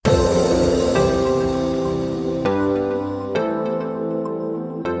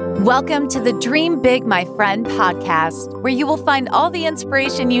Welcome to the Dream Big, My Friend podcast, where you will find all the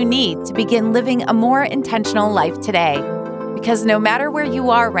inspiration you need to begin living a more intentional life today. Because no matter where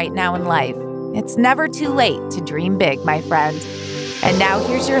you are right now in life, it's never too late to dream big, my friend. And now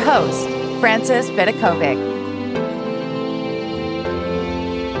here's your host, Frances Vidakovic.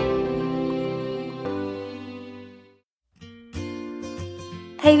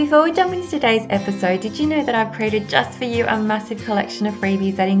 Hey, before we jump into today's episode, did you know that I've created just for you a massive collection of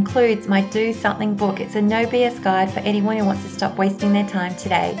freebies that includes my Do Something book? It's a no BS guide for anyone who wants to stop wasting their time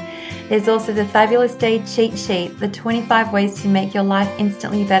today. There's also the Fabulous Day Cheat Sheet, the 25 ways to make your life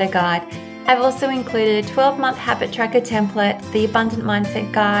instantly better guide. I've also included a 12-month habit tracker template, the Abundant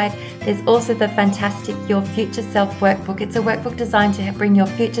Mindset Guide. There's also the fantastic Your Future Self workbook. It's a workbook designed to bring your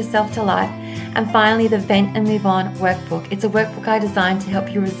future self to life. And finally, the Vent and Move On workbook. It's a workbook I designed to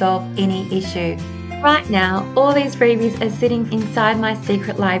help you resolve any issue. Right now, all these freebies are sitting inside my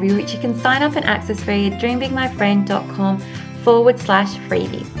secret library, which you can sign up and access via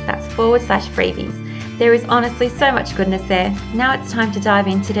dreambigmyfriend.com/freebies. That's /freebies. There is honestly so much goodness there. Now it's time to dive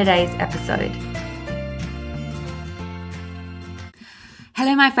into today's episode.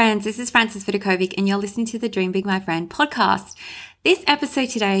 Hello, my friends. This is Frances Vidakovic, and you're listening to the Dream Big, My Friend podcast. This episode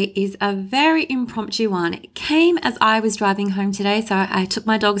today is a very impromptu one. It came as I was driving home today, so I took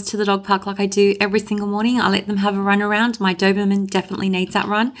my dogs to the dog park like I do every single morning. I let them have a run around. My Doberman definitely needs that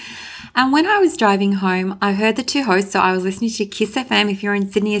run. And when I was driving home, I heard the two hosts, so I was listening to Kiss FM. If you're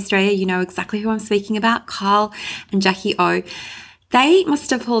in Sydney, Australia, you know exactly who I'm speaking about, Carl and Jackie O. They must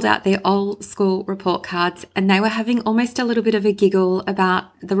have pulled out their old school report cards and they were having almost a little bit of a giggle about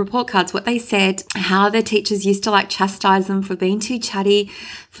the report cards, what they said, how their teachers used to chastise them for being too chatty,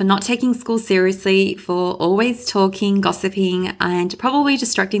 for not taking school seriously, for always talking, gossiping, and probably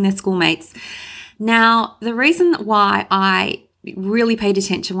distracting their schoolmates. Now, the reason why I really paid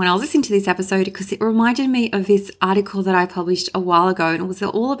attention when I was listening to this episode because it reminded me of this article that I published a while ago, and it was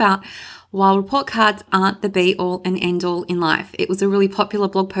all about while report cards aren't the be-all and end-all in life. It was a really popular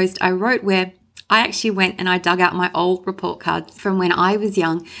blog post I wrote where I actually went and I dug out my old report cards from when I was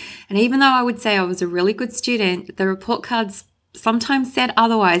young. And even though I would say I was a really good student, the report cards sometimes said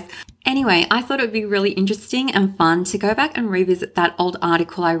otherwise. Anyway, I thought it would be really interesting and fun to go back and revisit that old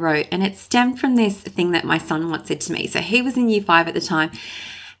article I wrote. And it stemmed from this thing that my son once said to me. So he was in year 5 at the time.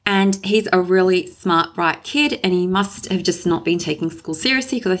 And he's a really smart, bright kid, and he must have just not been taking school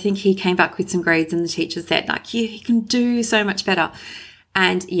seriously because I think he came back with some grades and the teacher said, he can do so much better.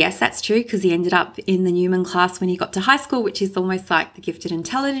 And yes, that's true because he ended up in the Newman class when he got to high school, which is almost like the gifted and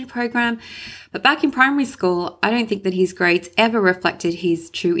talented program. But back in primary school, I don't think that his grades ever reflected his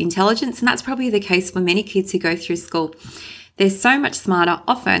true intelligence. And that's probably the case for many kids who go through school. They're so much smarter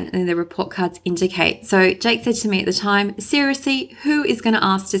often than their report cards indicate. So Jake said to me at the time, seriously, who is going to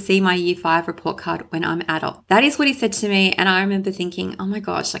ask to see my year 5 report card when I'm an adult? That is what he said to me. And I remember thinking, oh my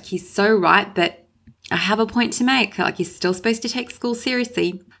gosh, he's so right, but I have a point to make. You're still supposed to take school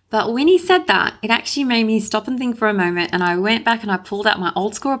seriously. But when he said that, it actually made me stop and think for a moment. And I went back and I pulled out my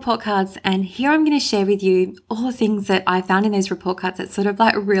old school report cards. And here I'm going to share with you all the things that I found in those report cards that sort of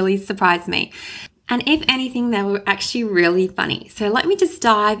really surprised me. And if anything, they were actually really funny. So let me just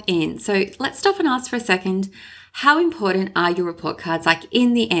dive in. So let's stop and ask for a second, how important are your report cards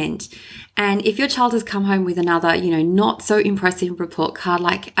in the end? And if your child has come home with another, not so impressive report card,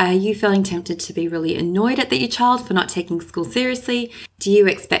 are you feeling tempted to be really annoyed at your child for not taking school seriously? Do you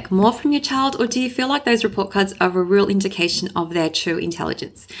expect more from your child, or do you feel like those report cards are a real indication of their true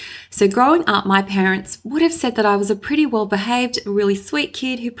intelligence? So growing up, my parents would have said that I was a pretty well-behaved, really sweet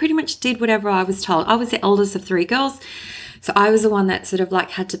kid who pretty much did whatever I was told. I was the eldest of 3 girls. So I was the one that sort of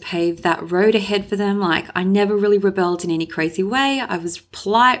had to pave that road ahead for them. I never really rebelled in any crazy way. I was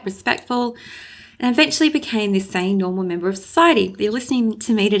polite, respectful, and eventually became this sane, normal member of society. You're listening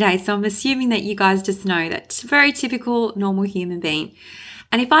to me today, so I'm assuming that you guys just know that very typical, normal human being.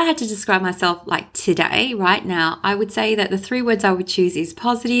 And if I had to describe myself today, right now, I would say that the 3 words I would choose is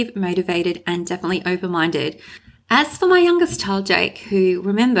positive, motivated, and definitely open-minded. As for my youngest child, Jake, who,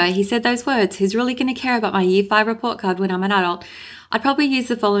 remember, he said those words, who's really going to care about my year 5 report card when I'm an adult, I'd probably use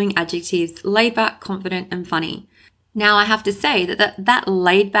the following adjectives: laid back, confident, and funny. Now, I have to say that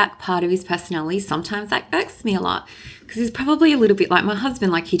laid back part of his personality sometimes irks me a lot because he's probably a little bit like my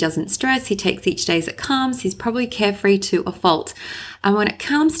husband. He doesn't stress, he takes each day as it comes, he's probably carefree to a fault. And when it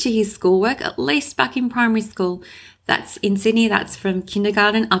comes to his schoolwork, at least back in primary school, that's in Sydney, that's from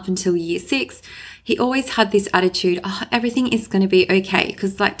kindergarten up until year 6, he always had this attitude, everything is going to be okay.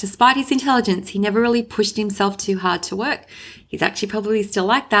 Because despite his intelligence, he never really pushed himself too hard to work. He's actually probably still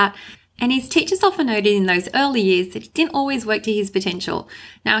like that. And his teachers often noted in those early years that he didn't always work to his potential.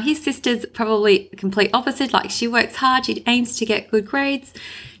 Now, his sister's probably the complete opposite. Like, she works hard, she aims to get good grades.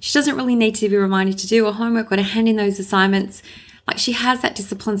 She doesn't really need to be reminded to do her homework or to hand in those assignments. Like, she has that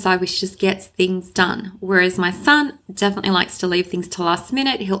discipline side where she just gets things done. Whereas my son definitely likes to leave things to last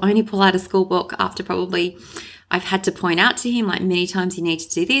minute. He'll only pull out a school book after probably I've had to point out to him like many times you need to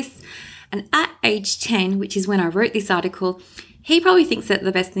do this. And at age 10, which is when I wrote this article, he probably thinks that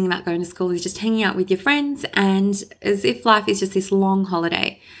the best thing about going to school is just hanging out with your friends and as if life is just this long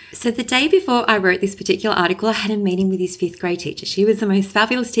holiday. So the day before I wrote this particular article, I had a meeting with his 5th grade teacher. She was the most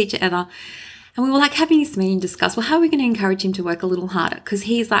fabulous teacher ever. And we were like having this meeting to discuss, well, how are we going to encourage him to work a little harder? Because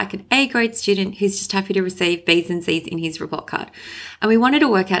he's like an A grade student who's just happy to receive B's and C's in his report card. And we wanted to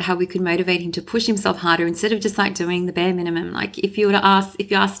work out how we could motivate him to push himself harder instead of just like doing the bare minimum. Like if you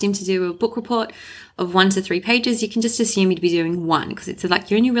asked him to do a book report of 1 to 3 pages, you can just assume he'd be doing 1 because it's like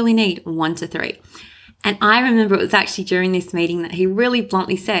you only really need 1 to 3. And I remember it was actually during this meeting that he really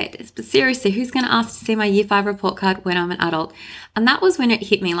bluntly said, but seriously, who's going to ask to see my year 5 report card when I'm an adult? And that was when it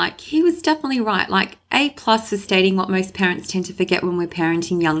hit me, like he was definitely right. Like A+ was stating what most parents tend to forget when we're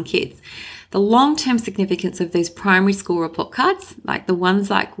parenting young kids. The long-term significance of those primary school report cards, like the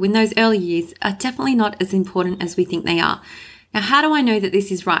ones like in those early years, are definitely not as important as we think they are. Now, how do I know that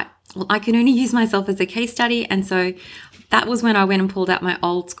this is right? Well, I can only use myself as a case study, and so that was when I went and pulled out my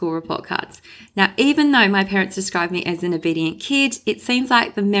old school report cards. Now, even though my parents described me as an obedient kid, it seems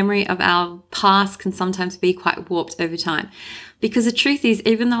like the memory of our past can sometimes be quite warped over time. Because the truth is,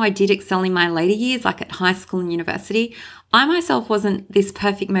 even though I did excel in my later years, like at high school and university, I myself wasn't this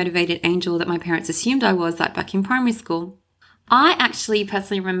perfect motivated angel that my parents assumed I was like back in primary school. I actually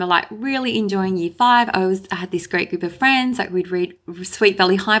personally remember like really enjoying year 5. I had this great group of friends. Like we'd read Sweet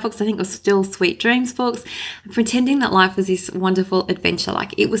Valley High books. I think it was still Sweet Dreams books, pretending that life was this wonderful adventure.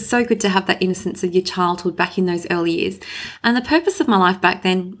 Like it was so good to have that innocence of your childhood back in those early years. And the purpose of my life back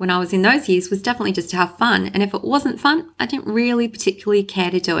then when I was in those years was definitely just to have fun. And if it wasn't fun, I didn't really particularly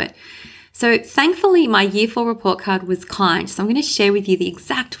care to do it. So thankfully, my year 4 report card was kind. So I'm going to share with you the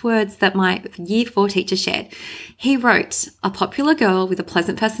exact words that my year 4 teacher shared. He wrote, "A popular girl with a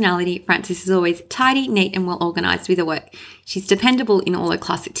pleasant personality, Frances is always tidy, neat, and well organized with her work. She's dependable in all her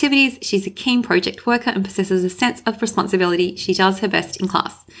class activities. She's a keen project worker and possesses a sense of responsibility. She does her best in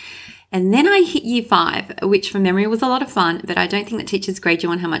class." And then I hit year 5, which from memory was a lot of fun, but I don't think that teachers grade you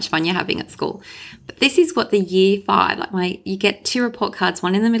on how much fun you're having at school. But this is what the year 5, you get 2 report cards,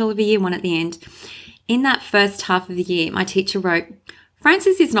 one in the middle of a year, one at the end. In that first half of the year, my teacher wrote,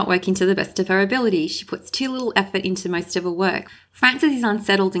 "Frances is not working to the best of her ability. She puts too little effort into most of her work. Frances is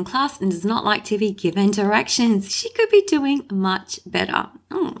unsettled in class and does not like to be given directions. She could be doing much better."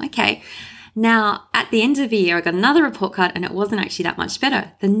 Oh, okay. Now, at the end of the year, I got another report card and it wasn't actually that much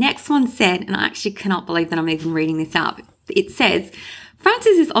better. The next one said, and I actually cannot believe that I'm even reading this out, it says,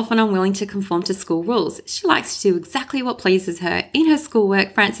 "Frances is often unwilling to conform to school rules. She likes to do exactly what pleases her. In her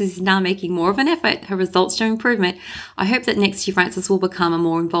schoolwork, Frances is now making more of an effort. Her results show improvement. I hope that next year Frances will become a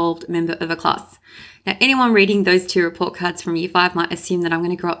more involved member of her class." Now, anyone reading those 2 report cards from year 5 might assume that I'm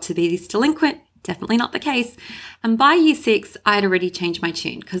going to grow up to be this delinquent. Definitely not the case. And by year 6, I had already changed my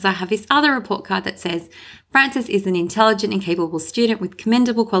tune because I have this other report card that says, "Frances is an intelligent and capable student with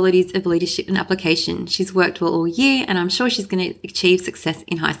commendable qualities of leadership and application. She's worked well all year and I'm sure she's going to achieve success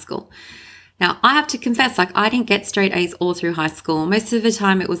in high school." Now, I have to confess, I didn't get straight A's all through high school. Most of the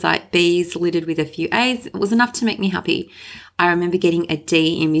time it was like B's littered with a few A's. It was enough to make me happy. I remember getting a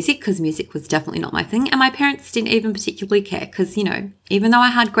D in music because music was definitely not my thing. And my parents didn't even particularly care because, even though I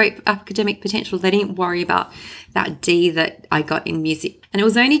had great academic potential, they didn't worry about that D that I got in music. And it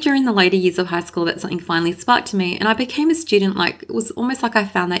was only during the later years of high school that something finally sparked to me. And I became a student, it was almost like I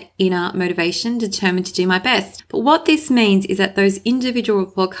found that inner motivation, determined to do my best. But what this means is that those individual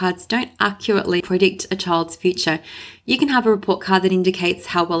report cards don't accurately predict a child's future. You can have a report card that indicates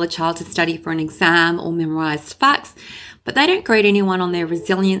how well a child has studied for an exam or memorized facts, but they don't grade anyone on their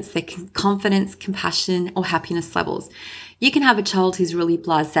resilience, their confidence, compassion, or happiness levels. You can have a child who's really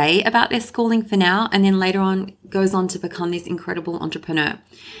blasé about their schooling for now and then later on goes on to become this incredible entrepreneur.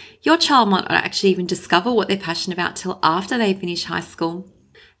 Your child might not actually even discover what they're passionate about till after they finish high school.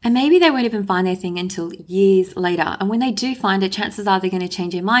 And maybe they won't even find their thing until years later. And when they do find it, chances are they're going to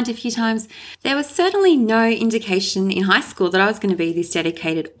change their mind a few times. There was certainly no indication in high school that I was going to be this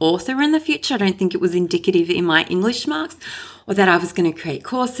dedicated author in the future. I don't think it was indicative in my English marks or that I was going to create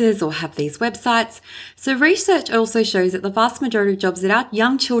courses or have these websites. So research also shows that the vast majority of jobs that our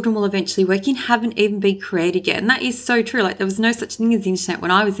young children will eventually work in haven't even been created yet. And that is so true. There was no such thing as the internet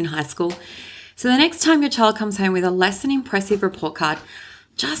when I was in high school. So the next time your child comes home with a less than impressive report card,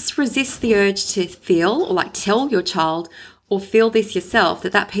 just resist the urge to feel or tell your child or feel this yourself,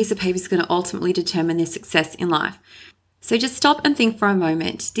 that piece of paper is going to ultimately determine their success in life. So just stop and think for a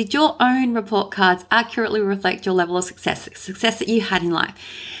moment. Did your own report cards accurately reflect your level of success that you had in life?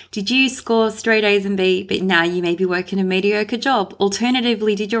 Did you score straight A's and B, but now you may be working a mediocre job?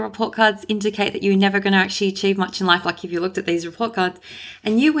 Alternatively, did your report cards indicate that you were never going to actually achieve much in life, like if you looked at these report cards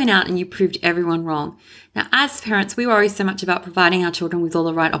and you went out and you proved everyone wrong? Now, as parents, we worry so much about providing our children with all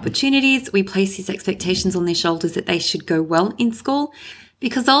the right opportunities. We place these expectations on their shoulders that they should go well in school,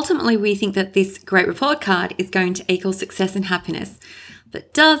 because ultimately we think that this great report card is going to equal success and happiness.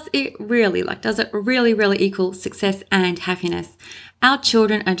 But does it really equal success and happiness? Our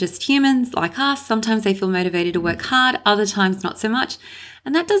children are just humans like us. Sometimes they feel motivated to work hard, other times not so much.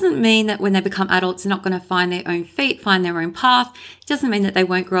 And that doesn't mean that when they become adults, they're not going to find their own feet, find their own path. It doesn't mean that they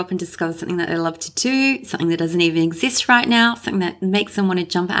won't grow up and discover something that they love to do, something that doesn't even exist right now, something that makes them want to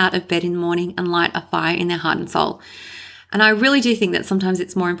jump out of bed in the morning and light a fire in their heart and soul. And I really do think that sometimes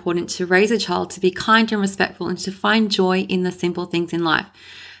it's more important to raise a child to be kind and respectful and to find joy in the simple things in life.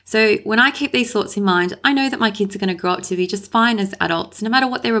 So when I keep these thoughts in mind, I know that my kids are going to grow up to be just fine as adults, no matter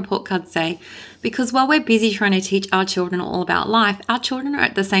what their report cards say. Because while we're busy trying to teach our children all about life, our children are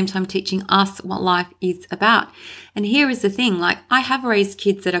at the same time teaching us what life is about. And here is the thing, I have raised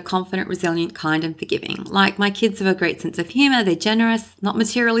kids that are confident, resilient, kind, and forgiving. My kids have a great sense of humor, they're generous, not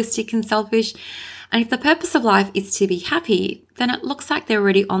materialistic and selfish. And if the purpose of life is to be happy, then it looks like they're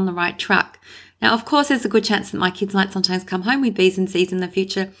already on the right track. Now, of course, there's a good chance that my kids might sometimes come home with B's and C's in the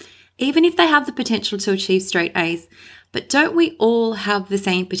future, even if they have the potential to achieve straight A's. But don't we all have the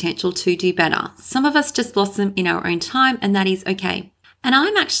same potential to do better? Some of us just blossom in our own time, and that is okay. And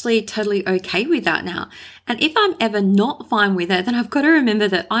I'm actually totally okay with that now. And if I'm ever not fine with it, then I've got to remember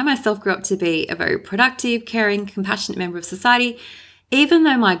that I myself grew up to be a very productive, caring, compassionate member of society, even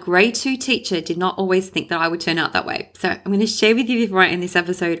though my grade 2 teacher did not always think that I would turn out that way. So I'm going to share with you before I end this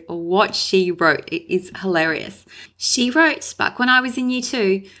episode what she wrote. It is hilarious. She wrote, back when I was in year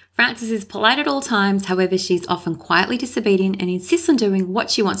 2, Frances is polite at all times. However, she's often quietly disobedient and insists on doing what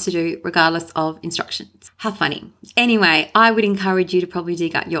she wants to do regardless of instructions. How funny. Anyway, I would encourage you to probably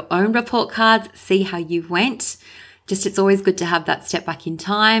dig out your own report cards, see how you went. It's always good to have that step back in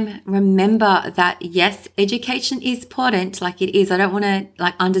time. Remember that, yes, education is important, it is. I don't want to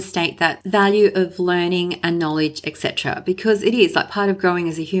understate that value of learning and knowledge, etc. Because it is part of growing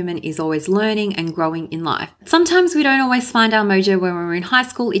as a human is always learning and growing in life. Sometimes we don't always find our mojo when we're in high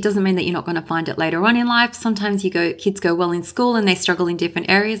school. It doesn't mean that you're not going to find it later on in life. Sometimes kids go well in school and they struggle in different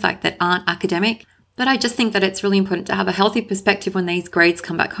areas that aren't academic. But I just think that it's really important to have a healthy perspective when these grades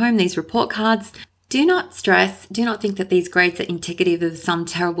come back home, these report cards. Do not stress. Do not think that these grades are indicative of some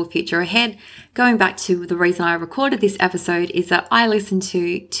terrible future ahead. Going back to the reason I recorded this episode is that I listen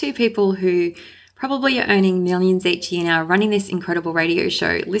to two people who probably are earning millions each year now, running this incredible radio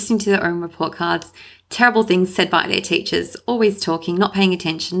show, listening to their own report cards, terrible things said by their teachers, always talking, not paying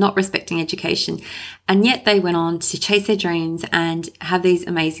attention, not respecting education. And yet they went on to chase their dreams and have these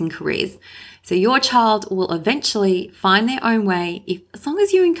amazing careers. So your child will eventually find their own way as long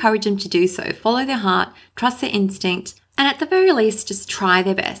as you encourage them to do so. Follow their heart, trust their instinct, and at the very least, just try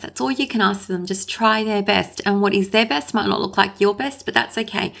their best. That's all you can ask for them. Just try their best. And what is their best might not look like your best, but that's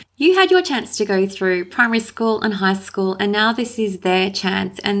okay. You had your chance to go through primary school and high school, and now this is their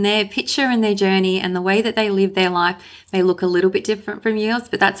chance, and their picture and their journey and the way that they live their life may look a little bit different from yours,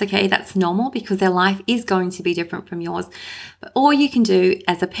 but that's okay. That's normal because their life is going to be different from yours. But all you can do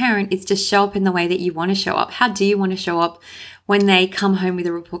as a parent is just show up in the way that you want to show up. How do you want to show up when they come home with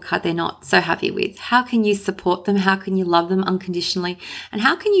a report card they're not so happy with? How can you support them? How can you love them unconditionally? And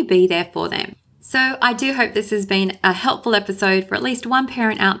how can you be there for them? So I do hope this has been a helpful episode for at least one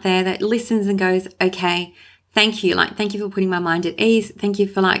parent out there that listens and goes, okay, thank you. Thank you for putting my mind at ease. Thank you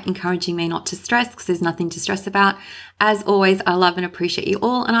for encouraging me not to stress because there's nothing to stress about. As always, I love and appreciate you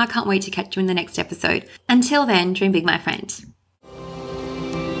all, and I can't wait to catch you in the next episode. Until then, dream big, my friend.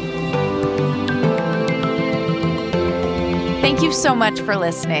 Thank you so much for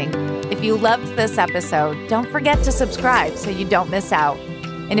listening. If you loved this episode, don't forget to subscribe so you don't miss out.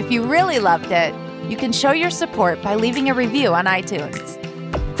 And if you really loved it, you can show your support by leaving a review on iTunes.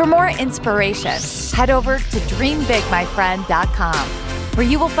 For more inspiration, head over to dreambigmyfriend.com, where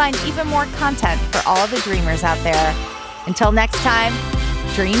you will find even more content for all the dreamers out there. Until next time,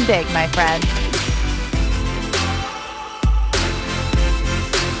 dream big, my friend.